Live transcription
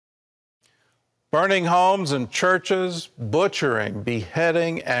burning homes and churches, butchering,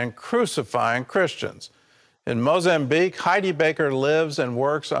 beheading, and crucifying Christians. In Mozambique, Heidi Baker lives and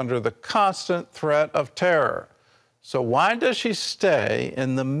works under the constant threat of terror. So why does she stay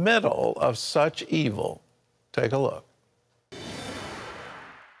in the middle of such evil? Take a look.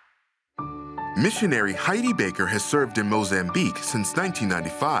 Missionary Heidi Baker has served in Mozambique since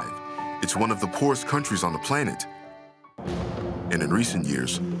 1995. It's one of the poorest countries on the planet, and in recent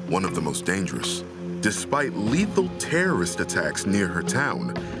years, one of the most dangerous. Despite lethal terrorist attacks near her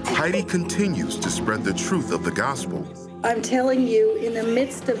town, Heidi continues to spread the truth of the gospel. I'm telling you, in the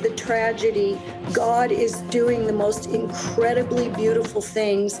midst of the tragedy, God is doing the most incredibly beautiful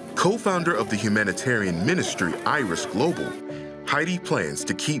things. Co-founder of the humanitarian ministry Iris Global, Heidi plans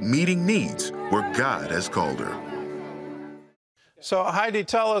to keep meeting needs where God has called her. So, Heidi,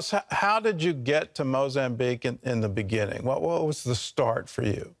 tell us, how did you get to Mozambique in the beginning? What was the start for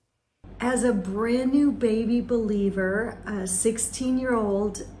you? As a brand new baby believer, a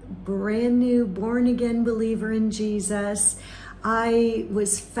 16-year-old, brand new born-again believer in Jesus, I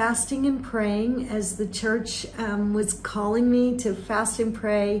was fasting and praying as the church was calling me to fast and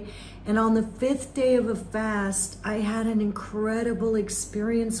pray. And on the 5th day of a fast, I had an incredible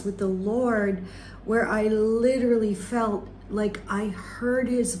experience with the Lord where I literally felt like I heard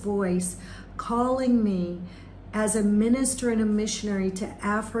his voice calling me as a minister and a missionary to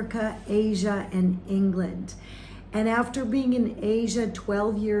Africa, Asia, and England. And after being in Asia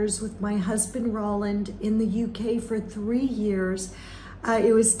 12 years with my husband Roland, in the UK for 3 years,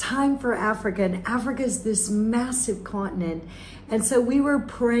 it was time for Africa. And Africa is this massive continent. And so we were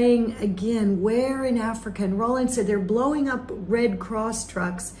praying again, where in Africa? And Roland said, they're blowing up Red Cross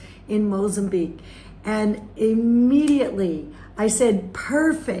trucks in Mozambique. And immediately I said,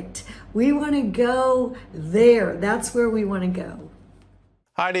 perfect. We want to go there. That's where we want to go.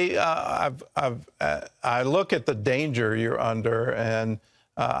 Heidi, I look at the danger you're under, and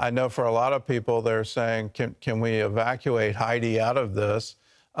I know for a lot of people they're saying, can we evacuate Heidi out of this?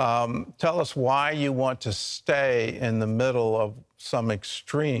 Tell us why you want to stay in the middle of some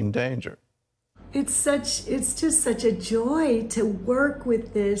extreme danger. It's just such a joy to work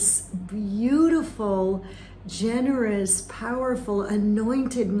with this beautiful, generous, powerful,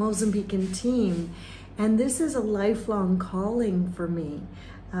 anointed Mozambican team. And this is a lifelong calling for me.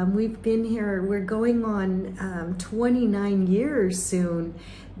 We've been here, we're going on 29 years soon.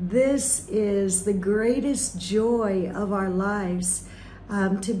 This is the greatest joy of our lives,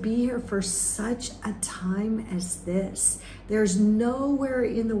 to be here for such a time as this. There's nowhere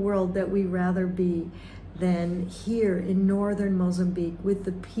in the world that we'd rather be than here in northern Mozambique with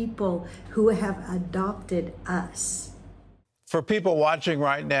the people who have adopted us. For people watching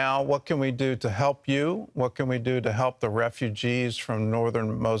right now, what can we do to help you? What can we do to help the refugees from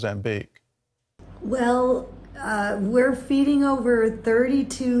northern Mozambique? Well, we're feeding over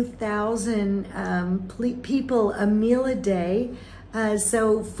 32,000 people a meal a day.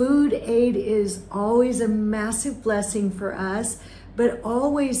 So food aid is always a massive blessing for us, but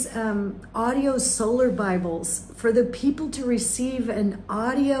always audio solar Bibles for the people to receive an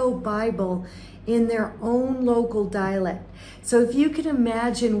audio Bible in their own local dialect. So if you can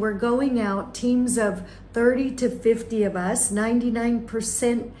imagine, we're going out, teams of 30 to 50 of us,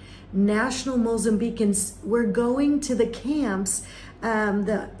 99% national Mozambicans. We're going to the camps,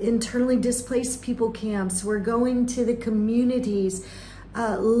 the internally displaced people camps. We're going to the communities,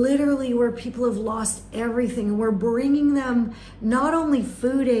 literally where people have lost everything. We're bringing them not only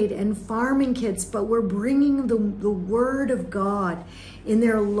food aid and farming kits, but we're bringing the word of God in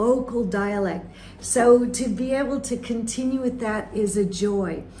their local dialect. So to be able to continue with that is a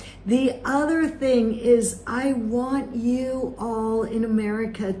joy. The other thing is, I want you all in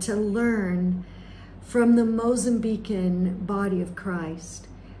America to learn from the Mozambican body of Christ.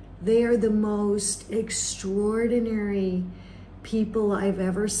 They are the most extraordinary people I've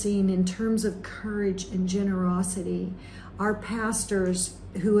ever seen in terms of courage and generosity. Our pastors,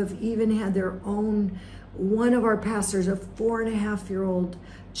 who have even had their own, one of our pastors, a 4.5-year-old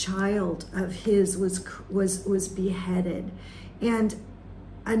child of his was beheaded, and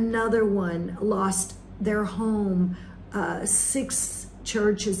another one lost their home. 6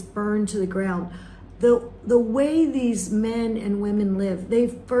 churches burned to the ground. The way these men and women live,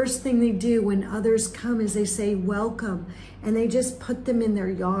 first thing they do when others come is they say welcome, and they just put them in their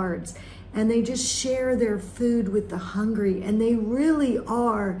yards, and they just share their food with the hungry, and they really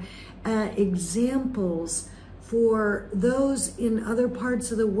are examples for those in other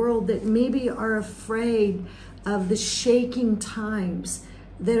parts of the world that maybe are afraid of the shaking times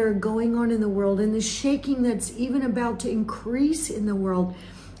that are going on in the world, and the shaking that's even about to increase in the world.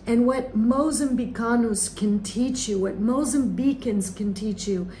 and what Mozambicanos can teach you, what Mozambicans can teach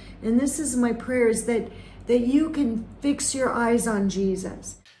you. And this is my prayer, is that you can fix your eyes on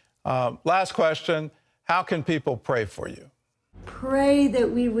Jesus. Last question, how can people pray for you? Pray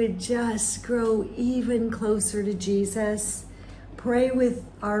that we would just grow even closer to Jesus. Pray with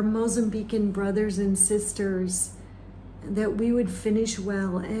our Mozambican brothers and sisters that we would finish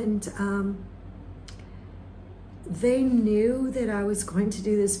well. And they knew that I was going to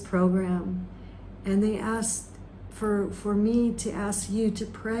do this program, and they asked for me to ask you to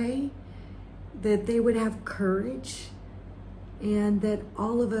pray that they would have courage and that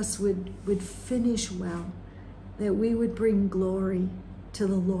all of us would finish well, that we would bring glory to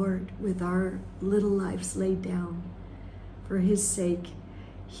the Lord with our little lives laid down for his sake.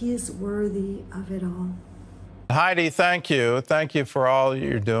 He is worthy of it all. Heidi, thank you. Thank you for all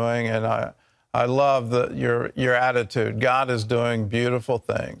you're doing. And I love your attitude. God is doing beautiful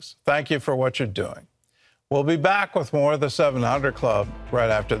things. Thank you for what you're doing. We'll be back with more of the 700 Club right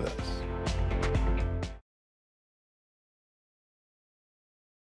after this.